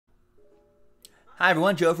Hi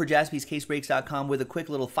everyone, Joe for jaspyscasebreaks.com with a quick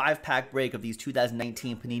little 5-pack break of these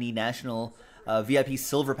 2019 Panini National VIP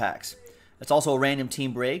Silver Packs. It's also a random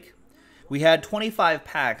team break. We had 25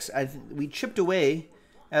 packs. We chipped away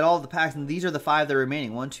at all the packs, and these are the 5 that are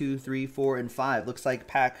remaining. 1, 2, 3, 4, and 5. Looks like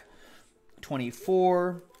pack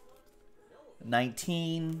 24,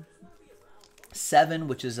 19, 7,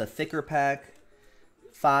 which is a thicker pack,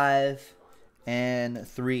 5, and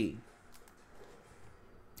 3.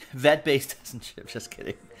 Vet base doesn't chip. Just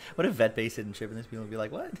kidding. What if vet base didn't chip? And this people would be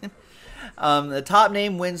like, what? The top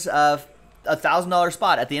name wins a $1,000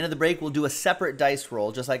 spot. At the end of the break, we'll do a separate dice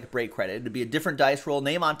roll, just like break credit. It'll be a different dice roll.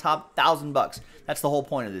 Name on top, $1,000. That's the whole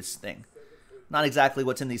point of this thing. Not exactly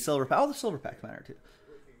what's in these silver packs. Oh, the silver packs matter too.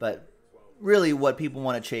 But really, what people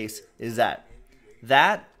want to chase is that.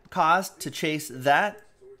 That cost to chase that,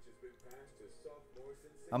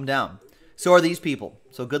 I'm down. So are these people.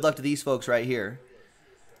 So good luck to these folks right here.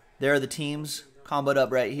 There are the teams comboed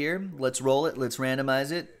up right here. Let's roll it. Let's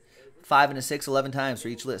randomize it. 5 and a 6, 11 times for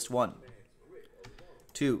each list. 1,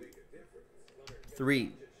 2,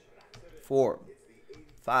 3, 4,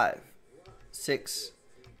 5, 6,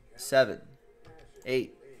 7,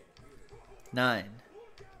 8, 9,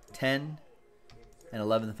 10, and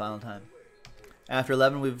 11 the final time. After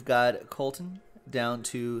 11, we've got Colton down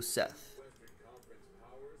to Seth.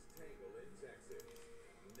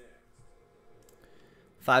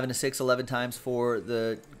 5 and a 6, 11 times for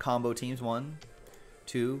the combo teams. 1,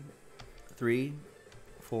 2, 3,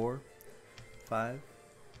 4, 5,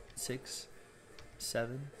 6,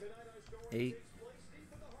 7, 8,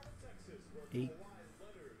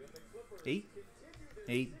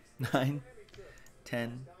 9,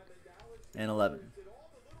 10, and 11.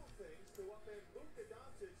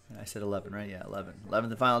 I said 11, right? Yeah, 11.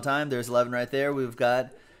 11 the final time. There's 11 right there. We've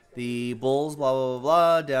got the Bulls, blah, blah, blah,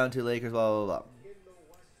 blah, down to Lakers, blah, blah, blah.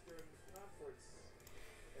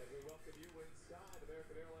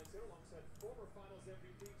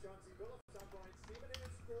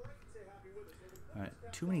 All right,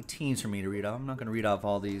 too many teams for me to read off. I'm not going to read off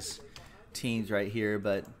all these teams right here,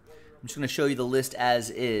 but I'm just going to show you the list as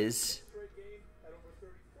is.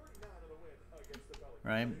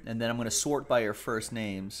 Right, and then I'm going to sort by your first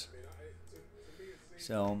names.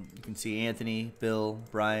 So you can see Anthony, Bill,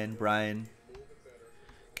 Brian,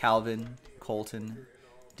 Calvin, Colton,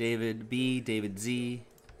 David B, David Z,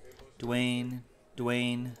 Dwayne,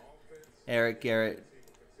 Eric, Garrett,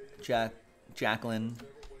 Jacqueline,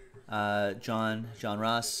 John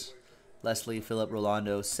Ross, Leslie, Philip,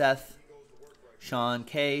 Rolando, Seth, Sean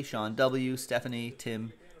K, Sean W, Stephanie,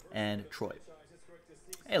 Tim, and Troy.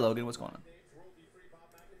 Hey Logan, what's going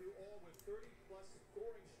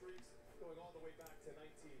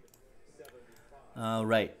on?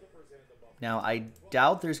 Right. Now, I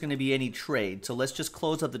doubt there's going to be any trade, so let's just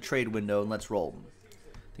close up the trade window and let's roll.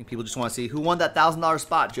 I think people just want to see who won that $1,000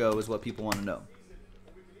 spot, Joe, is what people want to know.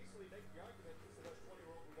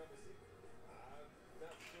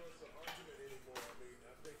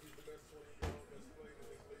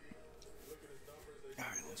 All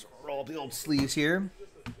right, let's roll the old sleeves here.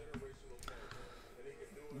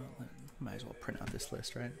 Might as well print out this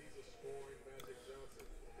list, right?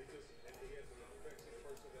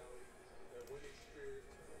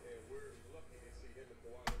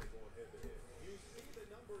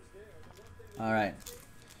 All right,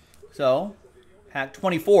 so pack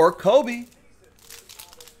 24, Kobe.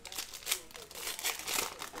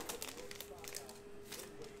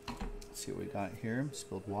 Let's see what we got here.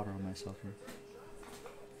 Spilled water on myself here.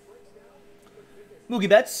 Moogie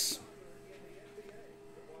Betts.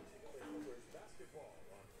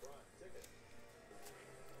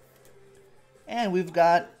 And we've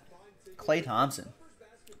got Klay Thompson.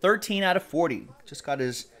 13 out of 40. Just got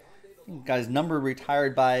his number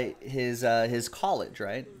retired by his college,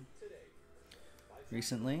 right?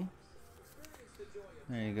 Recently.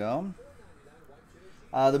 There you go.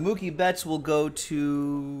 The Mookie Betts will go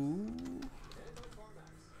to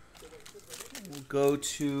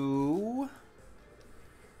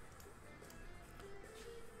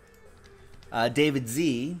David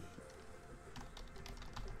Z,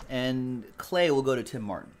 and Clay will go to Tim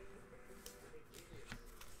Martin.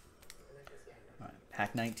 All right,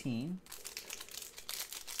 pack 19.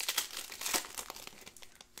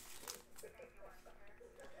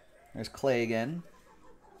 There's Clay again.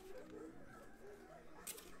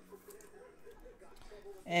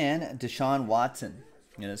 And Deshaun Watson.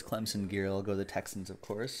 You know, his Clemson gear. I'll go to the Texans, of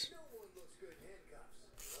course.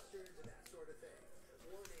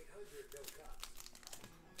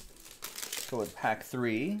 Go with pack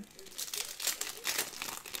 3.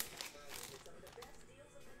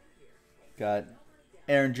 Got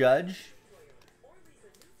Aaron Judge,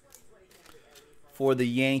 for the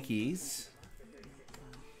Yankees.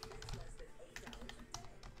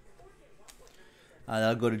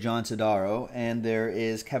 That'll go to John Todaro. And there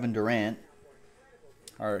is Kevin Durant.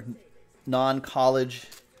 Our non-college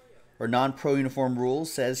or non-pro uniform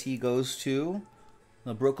rules says he goes to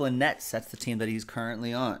the Brooklyn Nets. That's the team that he's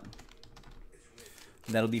currently on.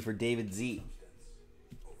 And that'll be for David Z.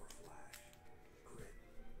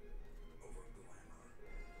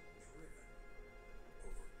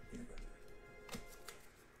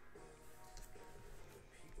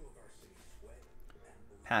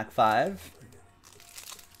 Pack 5.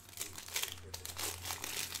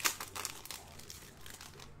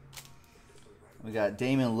 We got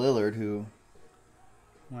Damian Lillard, who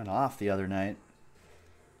went off the other night.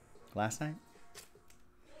 Last night?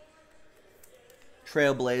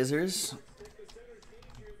 Trailblazers.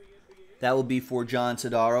 That will be for John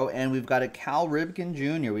Todaro. And we've got a Cal Ripken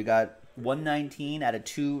Jr. We got 119 out of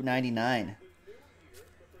 299.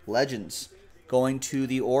 Legends going to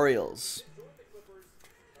the Orioles.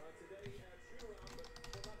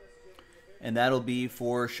 And that'll be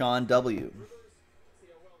for Sean W.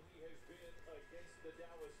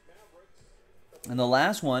 And the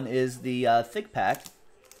last one is the thick pack.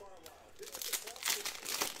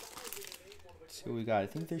 Let's see what we got. I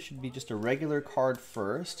think there should be just a regular card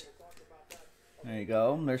first. There you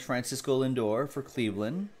go. There's Francisco Lindor for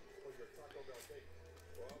Cleveland.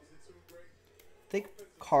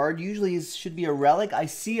 Thick card usually should be a relic. I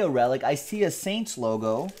see a relic. I see a Saints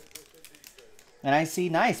logo. And I see,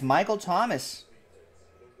 nice, Michael Thomas.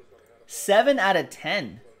 7 out of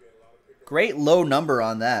 10. Great low number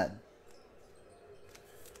on that.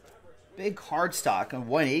 Big card stock, a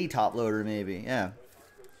 180 top loader maybe, yeah.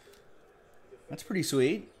 That's pretty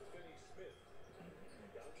sweet.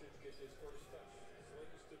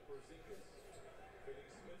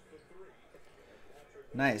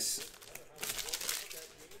 Nice.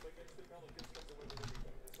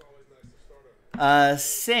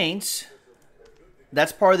 Saints.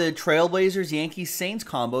 That's part of the Trailblazers, Yankees, Saints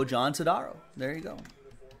combo, John Todaro. There you go. All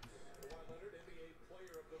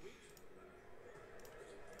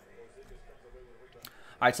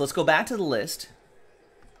right, so let's go back to the list.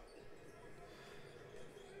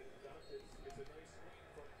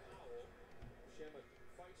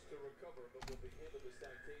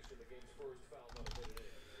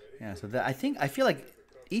 Yeah, so that, I feel like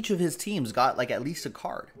each of his teams got like at least a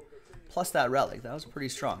card, plus that relic. That was pretty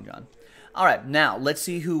strong, John. All right, now let's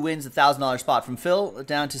see who wins the $1,000 spot. From Phil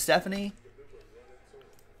down to Stephanie.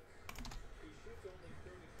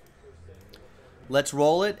 Let's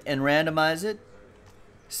roll it and randomize it.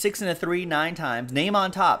 6 and a 3, 9 times. Name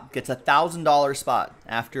on top gets a $1,000 spot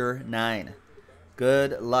after 9.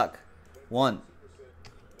 Good luck. 1,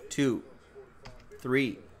 2,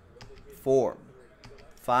 3, 4,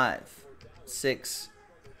 5, 6,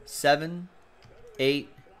 7, 8,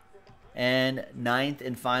 and 9th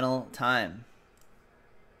and final time.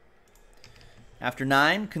 After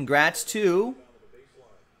 9, congrats to...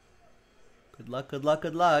 Good luck, good luck,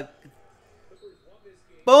 good luck.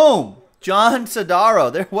 Boom! John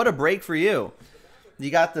Todaro. There, what a break for you.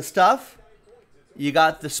 You got the stuff. You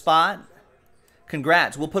got the spot.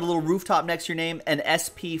 Congrats. We'll put a little rooftop next to your name, an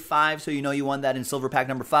SP5, so you know you won that in silver pack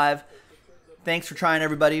number 5. Thanks for trying,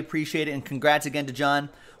 everybody. Appreciate it, and congrats again to John.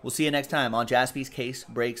 We'll see you next time on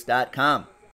JaspysCaseBreaks.com.